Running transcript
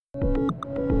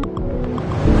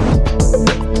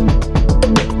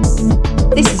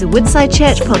is a Woodside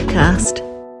Church podcast.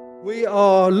 We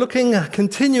are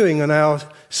continuing on our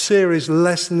series,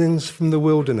 Lessons from the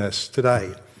Wilderness,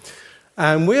 today.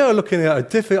 And we are looking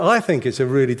at I think it's a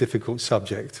really difficult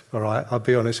subject, all right? I'll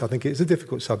be honest, I think it's a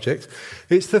difficult subject.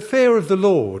 It's the fear of the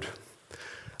Lord.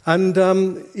 And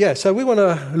so we want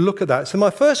to look at that. So my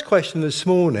first question this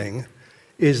morning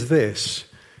is this: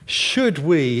 should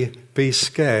we be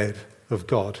scared of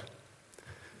God?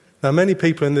 Now, many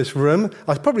people in this room,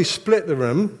 I'd probably split the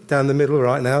room down the middle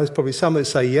right now. There's probably some that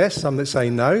say yes, some that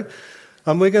say no.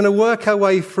 And we're going to work our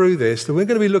way through this. We're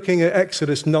going to be looking at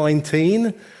Exodus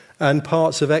 19 and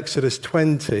parts of Exodus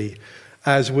 20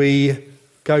 as we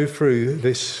go through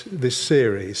this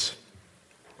series.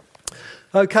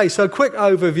 Okay, so quick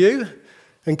overview,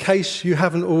 in case you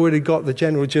haven't already got the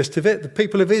general gist of it. The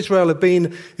people of Israel have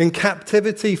been in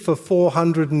captivity for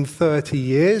 430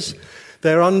 years.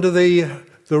 They're under the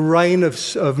reign of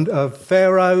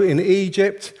Pharaoh in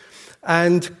Egypt,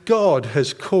 and God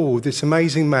has called this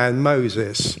amazing man,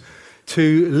 Moses,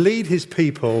 to lead his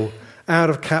people out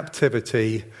of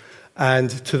captivity and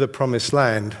to the promised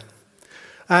land.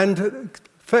 And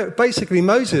basically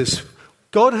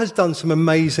God has done some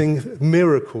amazing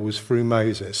miracles through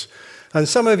Moses. And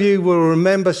some of you will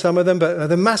remember some of them, but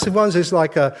the massive ones is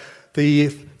like the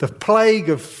plague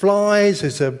of flies,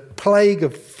 there's a plague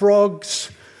of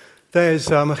frogs, there's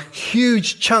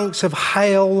huge chunks of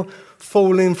hail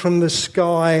falling from the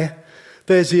sky.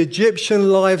 There's the Egyptian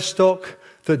livestock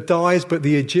that dies, but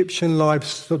the Egyptian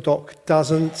livestock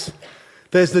doesn't.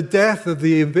 There's the death of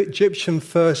the Egyptian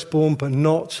firstborn, but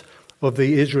not of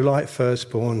the Israelite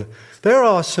firstborn. There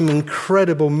are some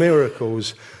incredible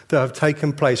miracles that have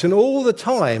taken place. And all the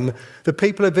time, the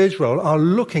people of Israel are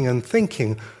looking and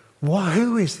thinking,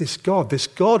 who is this God? This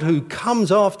God who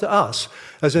comes after us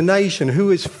as a nation, who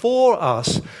is for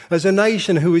us as a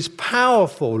nation, who is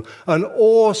powerful and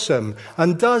awesome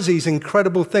and does these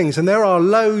incredible things. And there are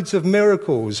loads of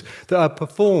miracles that are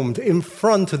performed in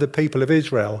front of the people of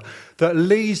Israel that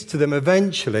leads to them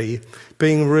eventually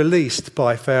being released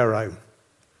by Pharaoh.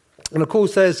 And of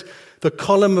course, there's the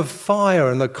column of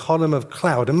fire and the column of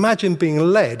cloud. Imagine being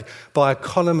led by a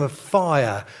column of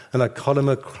fire and a column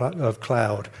of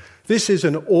cloud. This is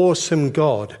an awesome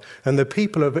God, and the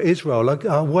people of Israel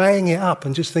are weighing it up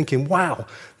and just thinking, wow,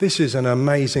 this is an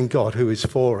amazing God who is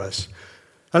for us.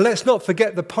 And let's not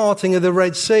forget the parting of the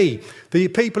Red Sea. The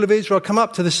people of Israel come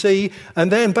up to the sea,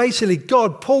 and then basically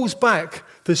God pulls back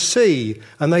the sea,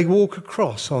 and they walk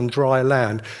across on dry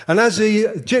land. And as the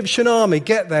Egyptian army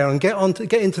get there and get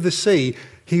into the sea,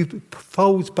 he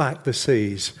folds back the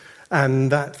seas, and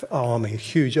that army,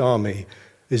 huge army,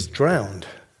 is drowned.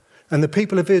 And the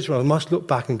people of Israel must look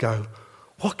back and go,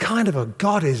 what kind of a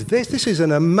God is this? This is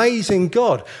an amazing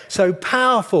God. So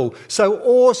powerful, so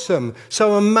awesome,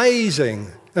 so amazing.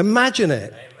 Imagine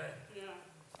it.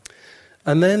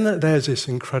 And then there's this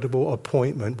incredible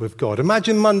appointment with God.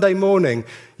 Imagine Monday morning,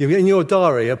 you're in your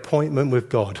diary, appointment with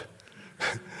God.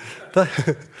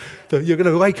 You're going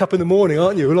to wake up in the morning,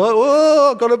 aren't you? Like,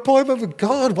 oh, I've got an appointment with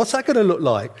God. What's that going to look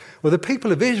like? Well, the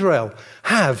people of Israel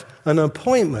have an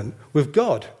appointment with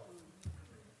God.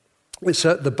 It's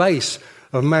at the base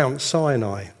of Mount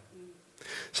Sinai.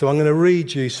 So I'm going to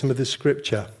read you some of the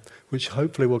scripture, which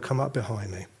hopefully will come up behind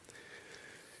me.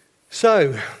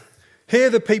 So,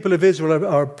 here the people of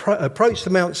Israel approach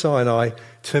the Mount Sinai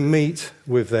to meet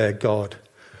with their God.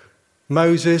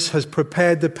 Moses has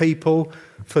prepared the people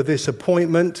for this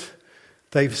appointment.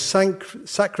 They've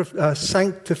sanctified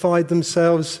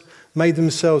themselves, made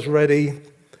themselves ready.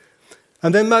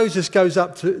 And then Moses goes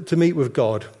up to meet with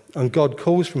God. And God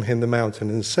calls from him the mountain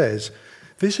and says,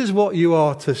 this is what you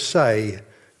are to say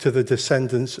to the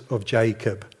descendants of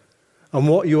Jacob, and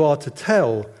what you are to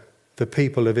tell the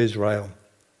people of Israel.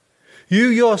 You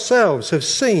yourselves have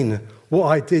seen what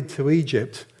I did to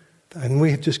Egypt, and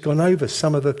we have just gone over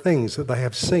some of the things that they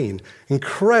have seen.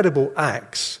 Incredible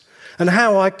acts, and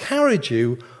how I carried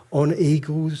you on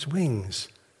eagle's wings.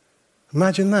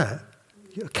 Imagine that.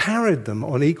 You carried them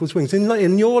on eagle's wings.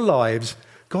 In your lives,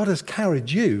 God has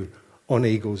carried you on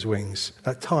eagle's wings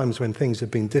at times when things have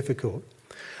been difficult,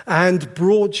 and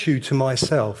brought you to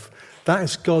myself. That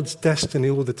is God's destiny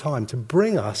all the time, to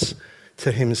bring us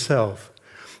to himself.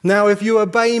 Now, if you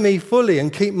obey me fully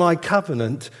and keep my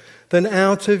covenant, then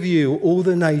out of you, all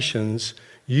the nations,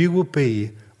 you will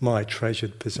be my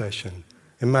treasured possession.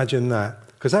 Imagine that,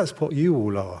 because that's what you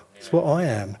all are. It's what I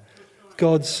am,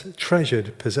 God's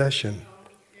treasured possession.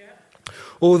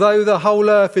 Although the whole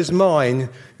earth is mine,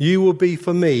 you will be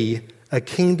for me a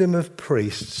kingdom of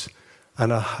priests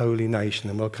and a holy nation.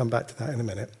 And we'll come back to that in a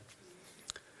minute.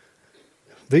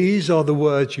 These are the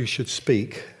words you should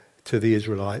speak to the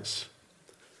Israelites.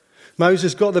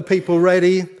 Moses got the people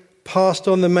ready, passed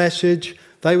on the message,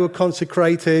 they were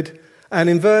consecrated, and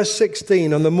in verse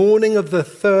 16, on the morning of the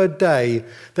third day,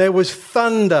 there was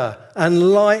thunder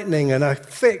and lightning and a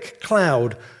thick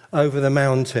cloud over the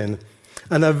mountain,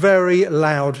 and a very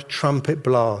loud trumpet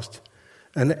blast,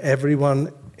 and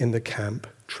everyone in the camp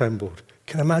trembled.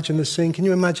 Can you imagine the scene? Can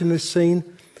you imagine this scene?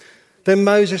 Then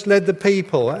Moses led the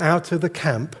people out of the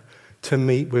camp to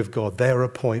meet with God, their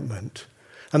appointment.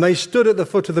 And they stood at the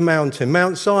foot of the mountain.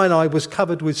 Mount Sinai was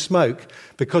covered with smoke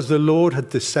because the Lord had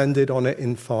descended on it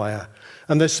in fire.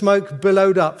 And the smoke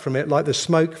billowed up from it like the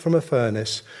smoke from a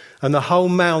furnace. And the whole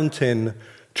mountain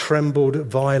trembled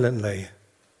violently.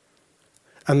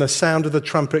 And the sound of the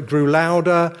trumpet grew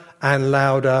louder and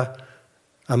louder.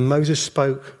 And Moses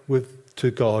spoke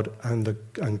to God,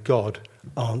 and God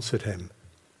answered him.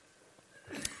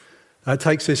 That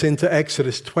takes us into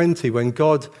Exodus 20, when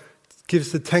God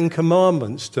gives the Ten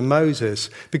Commandments to Moses,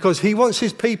 because he wants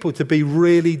his people to be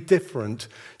really different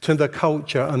to the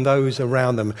culture and those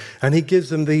around them. And he gives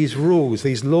them these rules,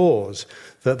 these laws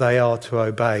that they are to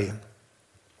obey.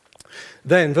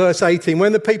 Then, verse 18,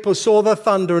 when the people saw the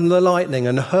thunder and the lightning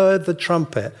and heard the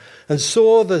trumpet and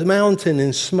saw the mountain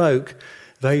in smoke,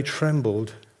 they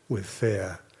trembled with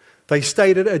fear. They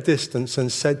stayed at a distance and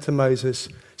said to Moses,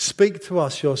 "Speak to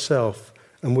us yourself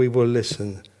and we will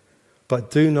listen. But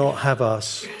do not have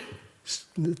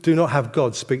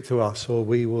God speak to us, or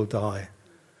we will die."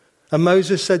 And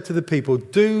Moses said to the people,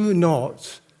 "Do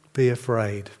not be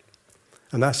afraid."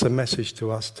 And that's a message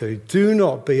to us too. Do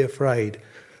not be afraid.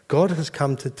 God has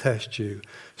come to test you,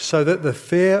 so that the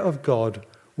fear of God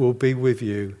will be with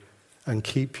you and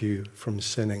keep you from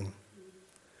sinning.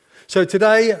 So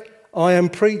today I am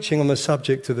preaching on the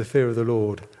subject of the fear of the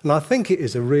Lord. And I think it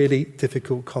is a really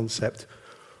difficult concept.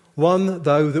 One,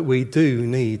 though, that we do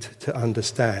need to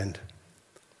understand.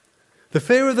 The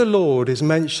fear of the Lord is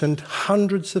mentioned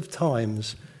hundreds of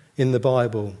times in the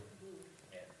Bible.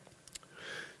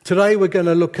 Today we're going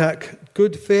to look at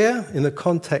good fear in the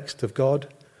context of God,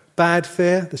 bad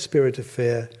fear, the spirit of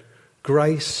fear,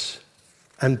 grace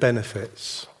and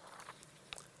benefits.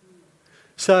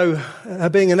 So,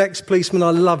 being an ex-policeman,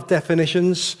 I love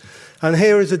definitions. And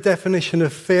here is a definition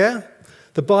of fear.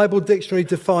 The Bible dictionary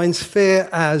defines fear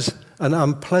as an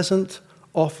unpleasant,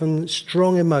 often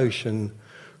strong emotion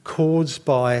caused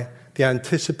by the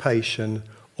anticipation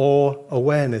or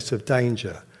awareness of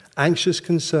danger, anxious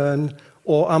concern,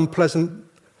 or unpleasant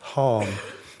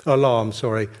alarm.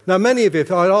 Now, many of you,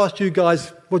 if I asked you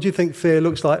guys, what do you think fear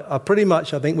looks like? I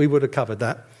think we would have covered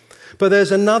that. But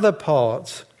there's another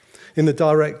part in the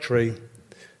directory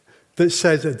that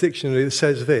says, a dictionary that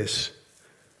says this.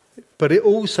 But it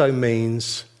also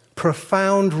means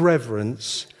profound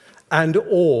reverence and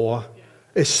awe,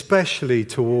 especially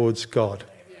towards God.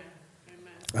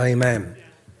 Amen.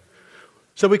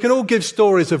 So we can all give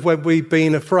stories of when we've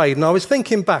been afraid. And I was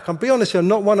thinking back, I'll be honest, I'm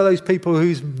not one of those people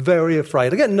who's very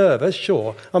afraid. I get nervous,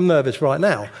 sure. I'm nervous right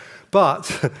now. But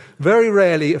very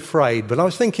rarely afraid. But I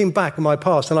was thinking back in my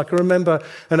past, and I can remember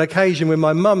an occasion when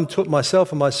my mum took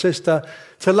myself and my sister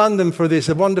to London for this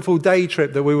wonderful day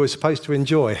trip that we were supposed to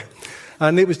enjoy.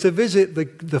 And it was to visit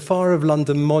the Fire of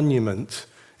London Monument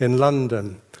in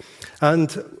London.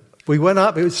 And we went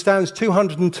up, it stands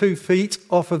 202 feet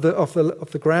off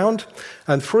the ground,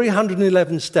 and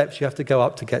 311 steps you have to go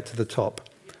up to get to the top.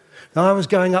 Now, I was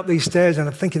going up these stairs and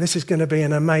I'm thinking, this is going to be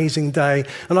an amazing day.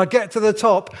 And I get to the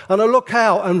top and I look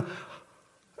out and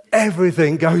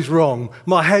everything goes wrong.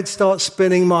 My head starts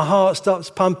spinning, my heart starts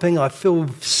pumping, I feel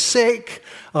sick,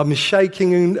 I'm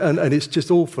shaking and it's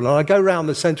just awful. And I go round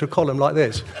the central column like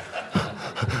this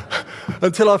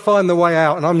until I find the way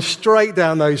out and I'm straight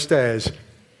down those stairs.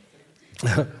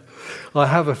 I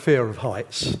have a fear of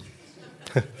heights.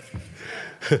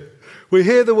 We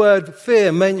hear the word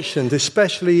fear mentioned,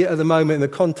 especially at the moment in the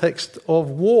context of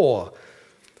war.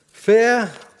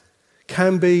 Fear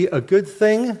can be a good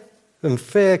thing, and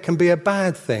fear can be a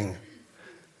bad thing.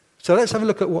 So let's have a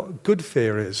look at what good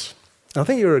fear is. I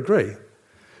think you'll agree.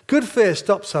 Good fear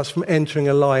stops us from entering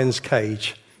a lion's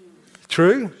cage.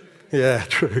 True? Yeah,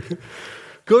 true.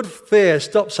 Good fear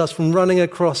stops us from running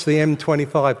across the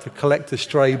M25 to collect a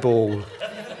stray ball.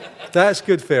 That's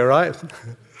good fear, right?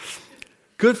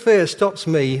 Good fear stops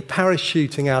me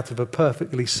parachuting out of a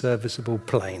perfectly serviceable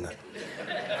plane.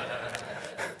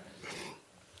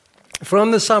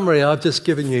 From the summary I've just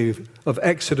given you of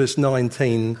Exodus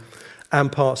 19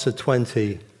 and parts of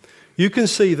 20, you can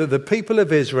see that the people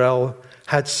of Israel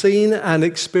had seen and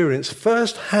experienced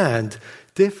firsthand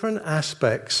different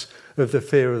aspects of the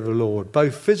fear of the Lord,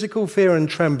 both physical fear and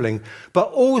trembling,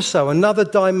 but also another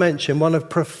dimension, one of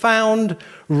profound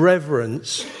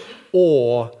reverence,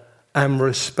 awe, and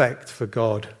respect for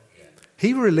God.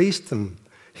 He released them.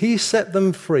 He set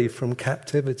them free from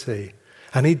captivity,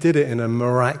 and he did it in a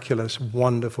miraculous,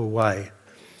 wonderful way.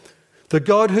 The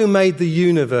God who made the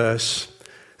universe,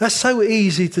 that's so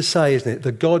easy to say, isn't it?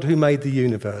 The God who made the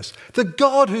universe. The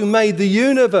God who made the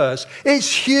universe.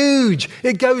 It's huge.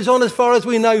 It goes on as far as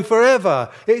we know forever.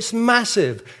 It's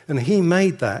massive. And he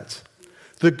made that.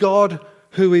 The God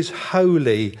who is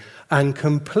holy and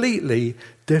completely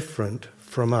different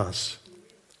from us.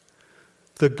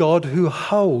 The God who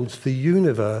holds the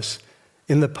universe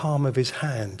in the palm of his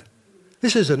hand.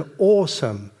 This is an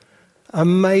awesome,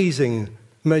 amazing,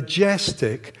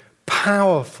 majestic,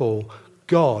 powerful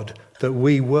God that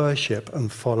we worship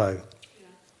and follow.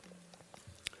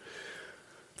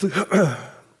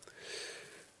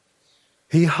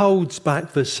 He holds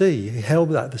back the sea. He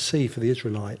held back the sea for the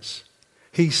Israelites.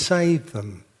 He saved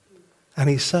them, and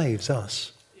he saves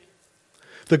us.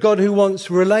 The God who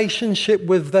wants relationship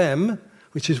with them,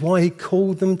 which is why he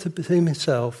called them to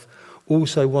himself,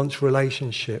 also wants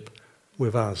relationship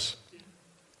with us.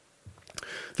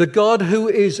 The God who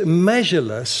is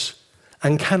measureless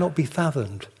and cannot be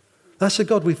fathomed. That's the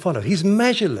God we follow. He's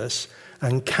measureless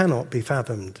and cannot be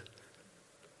fathomed.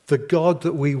 The God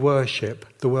that we worship,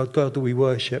 the God that we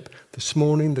worship this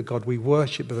morning, the God we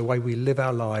worship by the way we live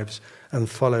our lives and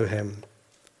follow him.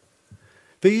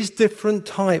 These different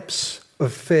types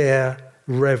of fear,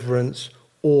 reverence,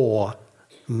 awe,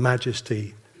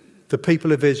 majesty the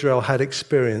people of Israel had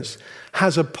experienced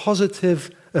has a positive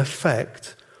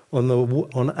effect on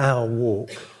our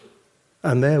walk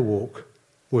and their walk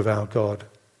with our God.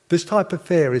 This type of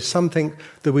fear is something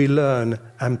that we learn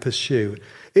and pursue.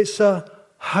 It's a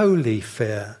holy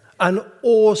fear, an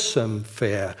awesome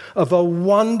fear of a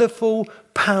wonderful,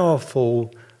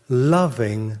 powerful,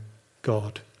 loving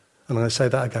God. And I'm going to say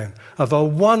that again. Of a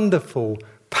wonderful,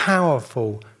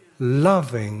 powerful,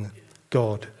 loving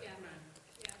God.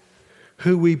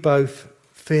 Who we both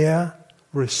fear,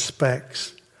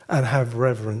 respect, and have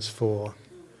reverence for.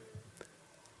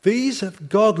 These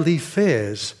godly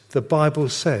fears, the Bible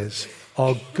says,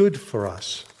 are good for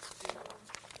us.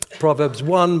 Proverbs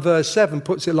 1 verse 7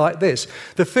 puts it like this: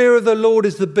 the fear of the Lord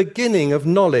is the beginning of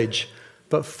knowledge,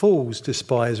 but fools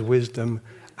despise wisdom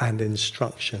and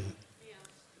instruction.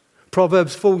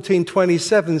 Proverbs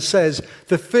 14:27 says,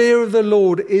 the fear of the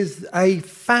Lord is a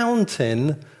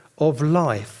fountain of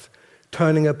life,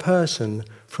 turning a person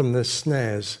from the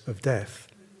snares of death.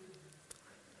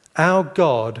 Our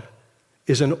God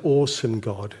is an awesome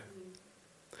God.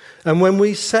 And when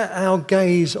we set our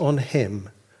gaze on him,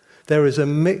 there is a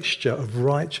mixture of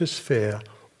righteous fear,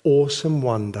 awesome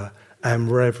wonder,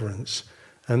 and reverence.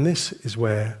 And this is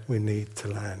where we need to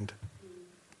land.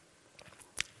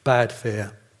 Bad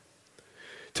fear.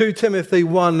 2 Timothy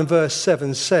 1 verse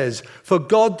 7 says, for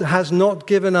God has not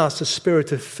given us a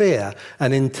spirit of fear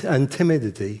and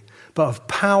timidity, but of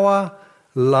power,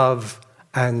 love,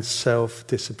 and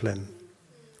self-discipline.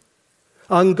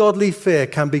 Ungodly fear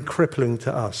can be crippling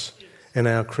to us in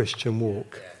our Christian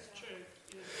walk.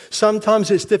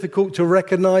 Sometimes it's difficult to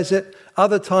recognize it.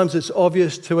 Other times it's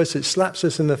obvious to us, it slaps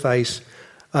us in the face.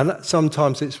 And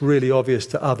sometimes it's really obvious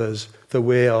to others that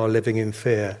we are living in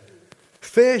fear.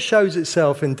 Fear shows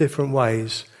itself in different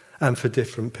ways and for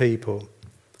different people.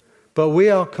 But we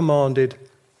are commanded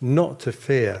not to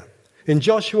fear. In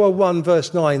Joshua 1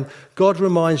 verse 9, God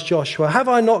reminds Joshua, have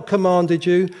I not commanded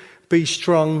you? Be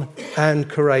strong and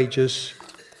courageous.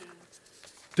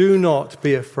 Do not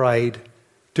be afraid.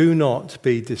 Do not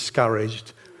be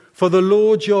discouraged. For the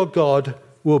Lord your God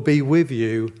will be with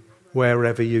you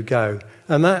wherever you go.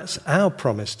 And that's our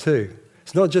promise too.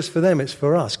 It's not just for them, it's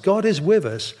for us. God is with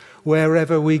us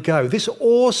wherever we go. This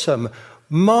awesome,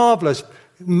 marvelous,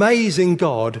 amazing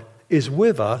God is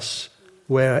with us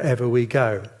wherever we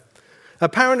go.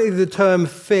 Apparently the term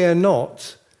fear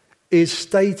not is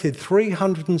stated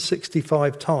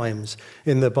 365 times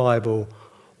in the Bible,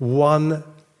 one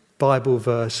Bible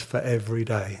verse for every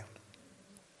day.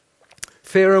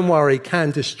 Fear and worry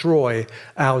can destroy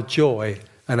our joy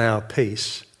and our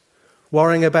peace.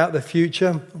 Worrying about the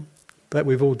future, bet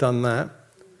we've all done that.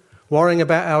 Worrying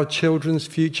about our children's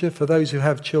future, for those who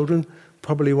have children,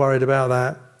 probably worried about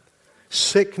that.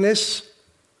 Sickness.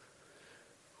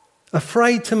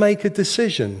 Afraid to make a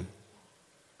decision.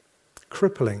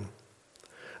 Crippling.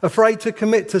 Afraid to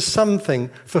commit to something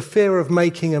for fear of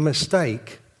making a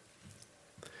mistake.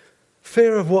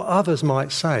 Fear of what others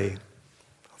might say.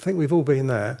 I think we've all been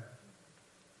there.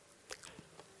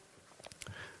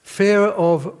 Fear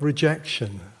of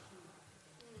rejection.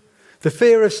 The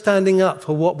fear of standing up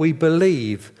for what we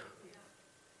believe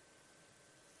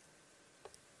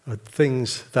are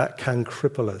things that can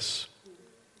cripple us.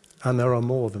 And there are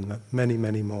more than that, many,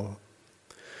 many more.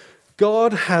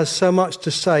 God has so much to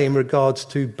say in regards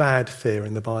to bad fear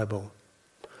in the Bible.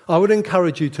 I would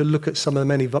encourage you to look at some of the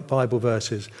many Bible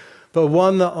verses, but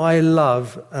one that I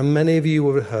love, and many of you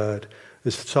will have heard,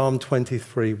 is Psalm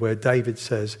 23, where David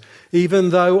says,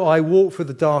 "Even though I walk through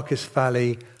the darkest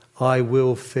valley, I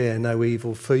will fear no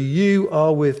evil, for you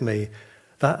are with me."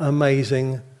 That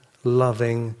amazing,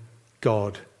 loving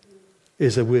God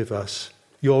is with us.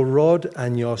 Your rod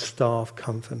and your staff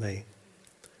comfort me.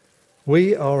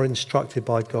 We are instructed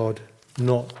by God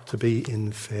not to be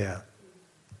in fear.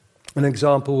 An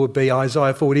example would be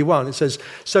Isaiah 41. It says,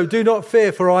 "So do not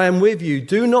fear, for I am with you.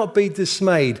 Do not be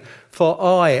dismayed, for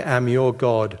I am your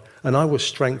God, and I will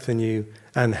strengthen you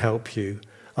and help you,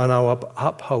 and I will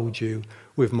uphold you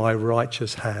with my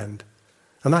righteous hand."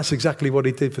 And that's exactly what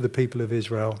he did for the people of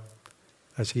Israel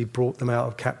as he brought them out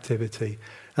of captivity.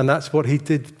 And that's what he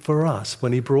did for us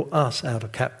when he brought us out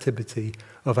of captivity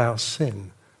of our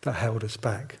sin that held us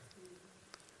back.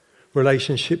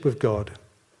 Relationship with God.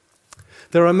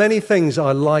 There are many things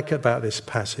I like about this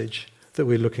passage that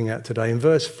we're looking at today. In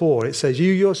verse 4, it says,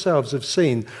 "You yourselves have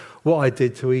seen what I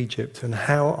did to Egypt and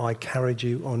how I carried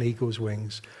you on eagle's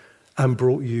wings and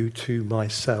brought you to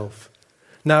myself.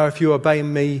 Now, if you obey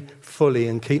me fully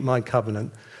and keep my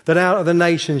covenant, then out of the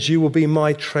nations you will be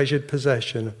my treasured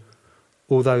possession.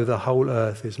 Although the whole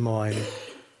earth is mine,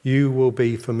 you will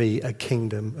be for me a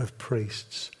kingdom of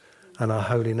priests and a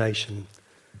holy nation."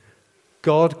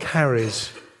 God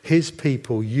carries his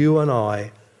people, you and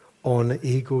I, on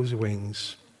eagle's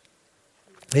wings.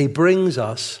 He brings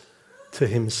us to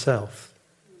himself.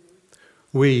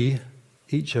 We,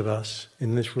 each of us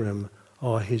in this room,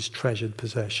 are his treasured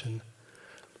possession.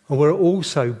 And we're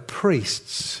also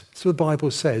priests. That's what the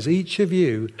Bible says. Each of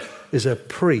you is a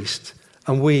priest,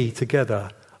 and we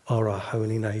together are a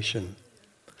holy nation.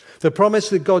 The promise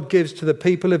that God gives to the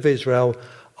people of Israel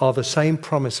are the same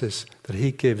promises that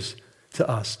he gives to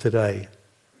us today.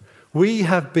 We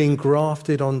have been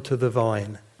grafted onto the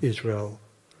vine, Israel.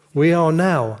 We are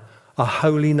now a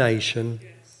holy nation,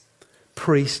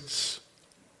 priests,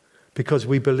 because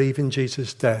we believe in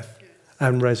Jesus' death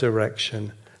and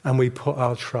resurrection, and we put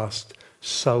our trust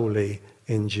solely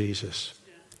in Jesus.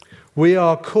 We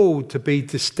are called to be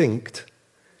distinct,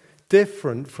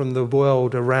 different from the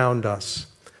world around us.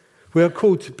 We are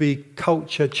called to be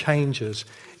culture changers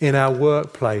in our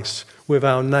workplace, with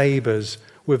our neighbours,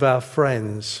 with our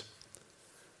friends.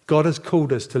 God has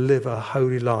called us to live a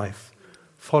holy life,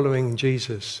 following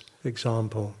Jesus'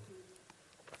 example.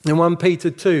 In 1 Peter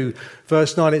 2,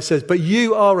 verse 9, it says, "But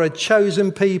you are a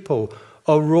chosen people,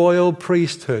 a royal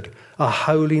priesthood, a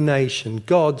holy nation,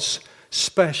 God's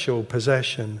special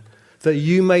possession, that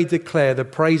you may declare the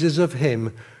praises of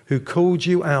him who called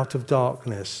you out of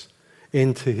darkness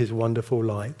into his wonderful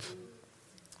light."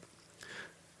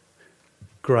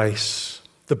 Grace.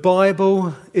 The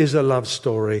Bible is a love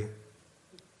story.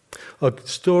 A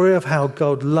story of how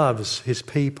God loves his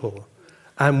people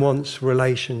and wants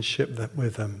relationship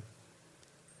with them.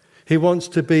 He wants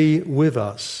to be with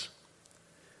us.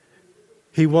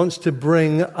 He wants to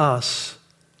bring us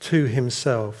to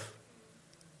himself.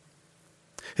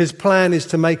 His plan is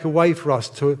to make a way for us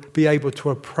to be able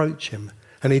to approach him.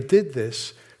 And he did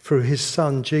this through his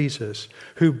son Jesus,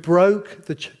 who broke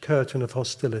the curtain of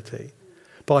hostility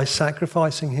by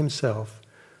sacrificing himself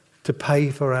to pay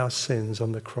for our sins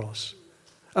on the cross,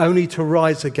 only to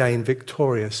rise again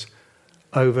victorious,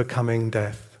 overcoming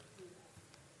death.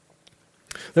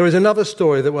 There is another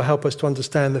story that will help us to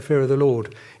understand the fear of the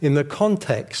Lord in the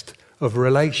context of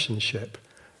relationship,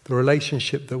 the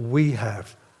relationship that we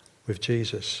have with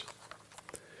Jesus.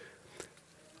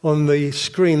 On the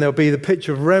screen there'll be the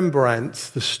picture of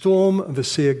Rembrandt, The Storm of the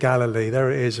Sea of Galilee. There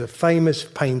it is, a famous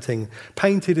painting,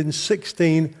 painted in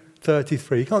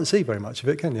 1633. You can't see very much of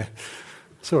it, can you?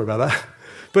 Sorry about that.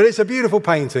 But it's a beautiful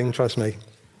painting, trust me.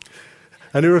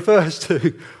 And it refers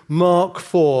to Mark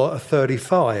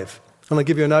 4:35. And I'll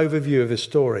give you an overview of this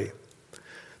story.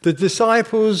 The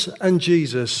disciples and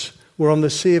Jesus were on the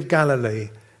Sea of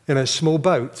Galilee in a small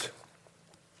boat.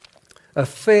 A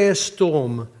fierce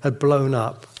storm had blown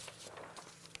up.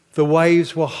 The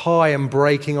waves were high and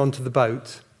breaking onto the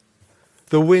boat.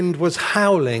 The wind was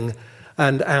howling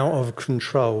and out of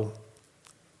control.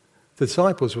 The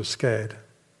disciples were scared.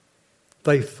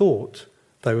 They thought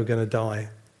they were going to die.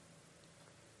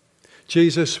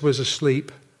 Jesus was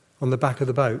asleep on the back of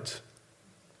the boat.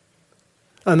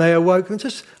 And they awoke. I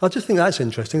just think that's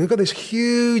interesting. They've got this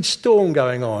huge storm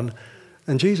going on,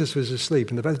 and Jesus was asleep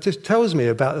in the bed. It just tells me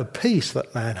about the peace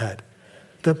that man had.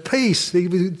 The peace. He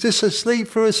was just asleep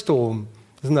for a storm.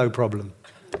 There's no problem.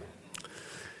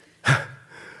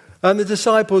 And the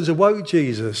disciples awoke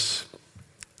Jesus,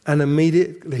 and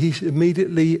he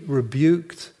immediately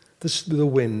rebuked the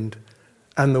wind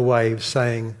and the waves,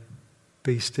 saying,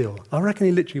 "Be still." I reckon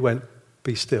he literally went,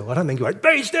 "Be still." I don't think he went,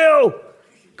 "Be still,"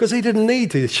 because he didn't need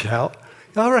to shout.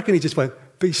 I reckon he just went,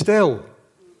 "Be still,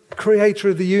 creator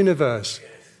of the universe.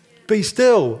 Be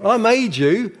still. I made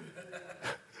you."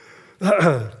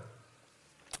 And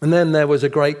then there was a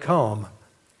great calm.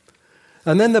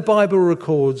 And then the Bible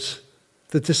records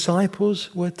the disciples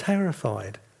were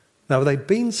terrified. Now, they'd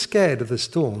been scared of the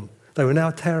storm. They were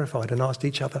now terrified and asked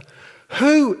each other,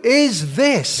 "Who is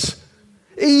this?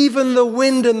 Even the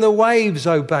wind and the waves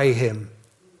obey him."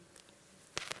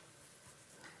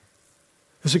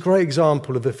 It's a great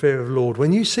example of the fear of the Lord.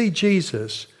 When you see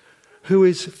Jesus, who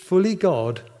is fully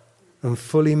God and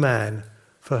fully man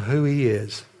for who he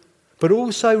is, but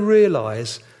also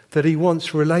realize that he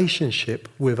wants relationship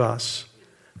with us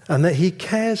and that he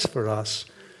cares for us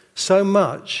so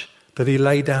much that he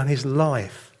laid down his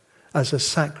life as a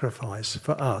sacrifice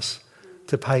for us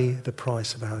to pay the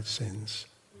price of our sins.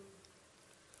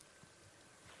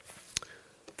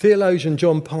 Theologian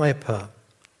John Piper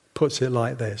puts it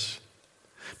like this: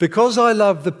 "Because I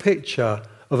love the picture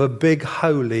of a big,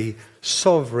 holy,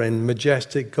 sovereign,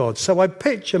 majestic God, so I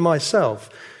picture myself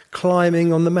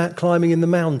climbing in the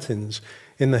mountains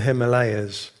in the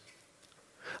Himalayas.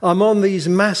 I'm on these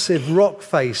massive rock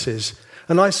faces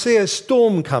and I see a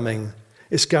storm coming.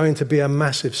 It's going to be a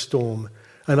massive storm.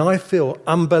 And I feel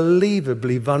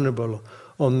unbelievably vulnerable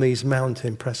on these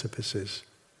mountain precipices.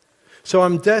 So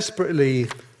I'm desperately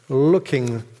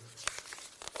looking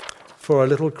for a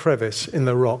little crevice in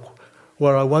the rock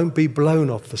where I won't be blown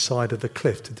off the side of the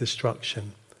cliff to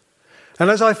destruction. And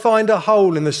as I find a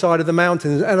hole in the side of the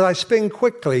mountains, and I spin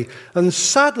quickly, and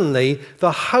suddenly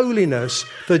the holiness,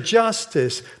 the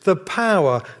justice, the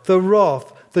power, the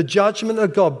wrath, the judgment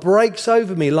of God breaks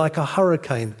over me like a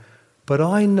hurricane. But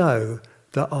I know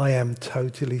that I am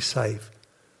totally safe,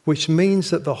 which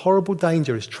means that the horrible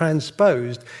danger is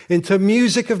transposed into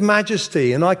music of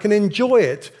majesty, and I can enjoy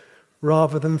it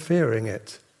rather than fearing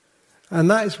it. And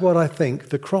that is what I think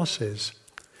the cross is.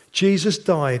 Jesus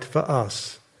died for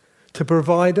us to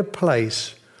provide a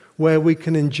place where we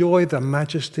can enjoy the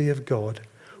majesty of God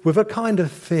with a kind of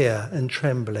fear and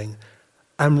trembling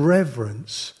and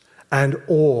reverence and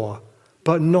awe,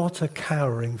 but not a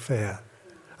cowering fear.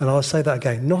 And I'll say that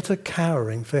again, not a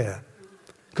cowering fear.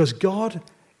 Because God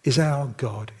is our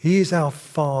God. He is our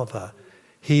Father.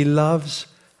 He loves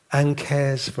and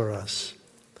cares for us.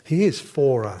 He is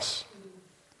for us.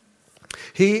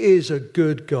 He is a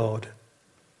good God.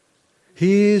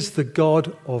 He is the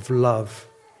God of love.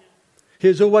 He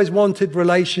has always wanted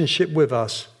relationship with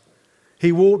us.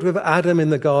 He walked with Adam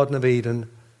in the Garden of Eden,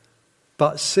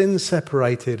 but sin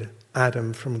separated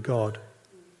Adam from God.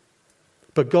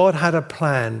 But God had a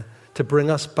plan to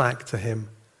bring us back to him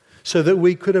so that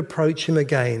we could approach him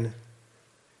again.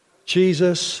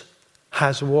 Jesus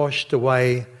has washed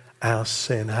away our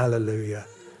sin. Hallelujah.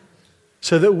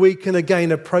 So that we can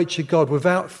again approach a God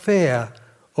without fear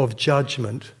of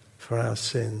judgment for our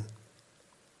sin.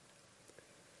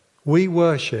 We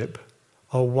worship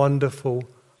a wonderful,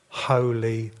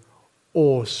 holy,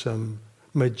 awesome,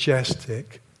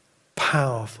 majestic,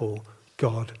 powerful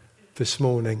God this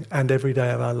morning and every day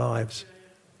of our lives.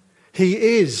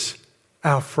 He is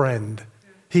our friend.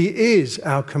 He is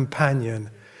our companion,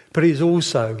 but he is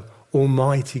also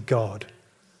Almighty God.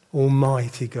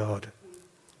 Almighty God.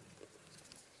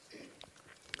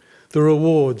 The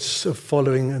rewards of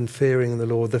following and fearing the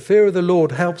Lord. The fear of the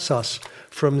Lord helps us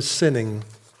from sinning.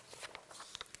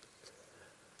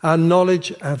 Our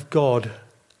knowledge of God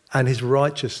and his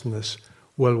righteousness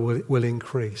will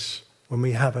increase when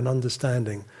we have an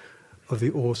understanding of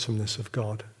the awesomeness of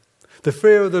God. The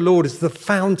fear of the Lord is the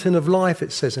fountain of life,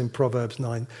 it says in Proverbs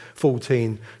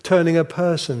 9:14, turning a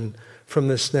person from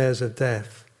the snares of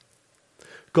death.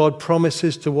 God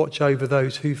promises to watch over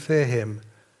those who fear him.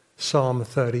 Psalm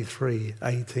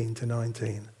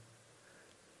 33:18-19.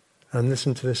 And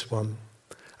listen to this one.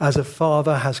 As a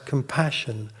father has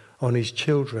compassion on his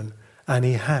children, and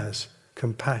he has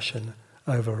compassion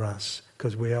over us,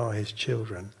 because we are his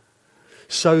children,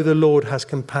 so the Lord has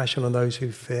compassion on those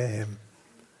who fear him.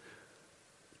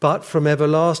 But from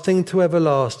everlasting to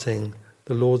everlasting,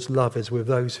 the Lord's love is with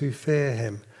those who fear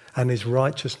him, and his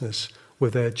righteousness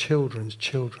with their children's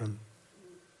children.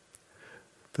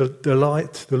 The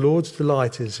Lord's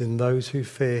delight is in those who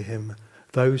fear him,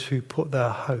 those who put their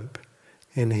hope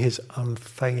in his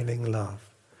unfailing love.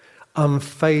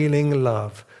 Unfailing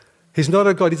love. He's not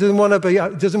a God. He doesn't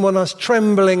want us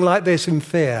trembling like this in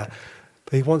fear.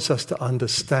 But he wants us to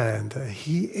understand that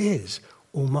he is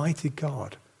Almighty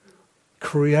God,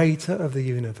 creator of the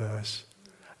universe,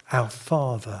 our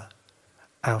Father,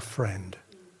 our friend.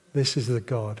 This is the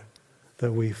God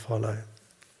that we follow.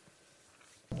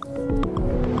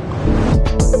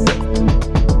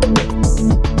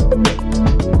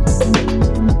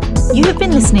 You have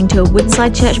been listening to a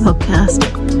Woodside Church podcast.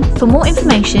 For more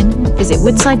information, visit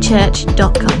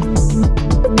woodsidechurch.com.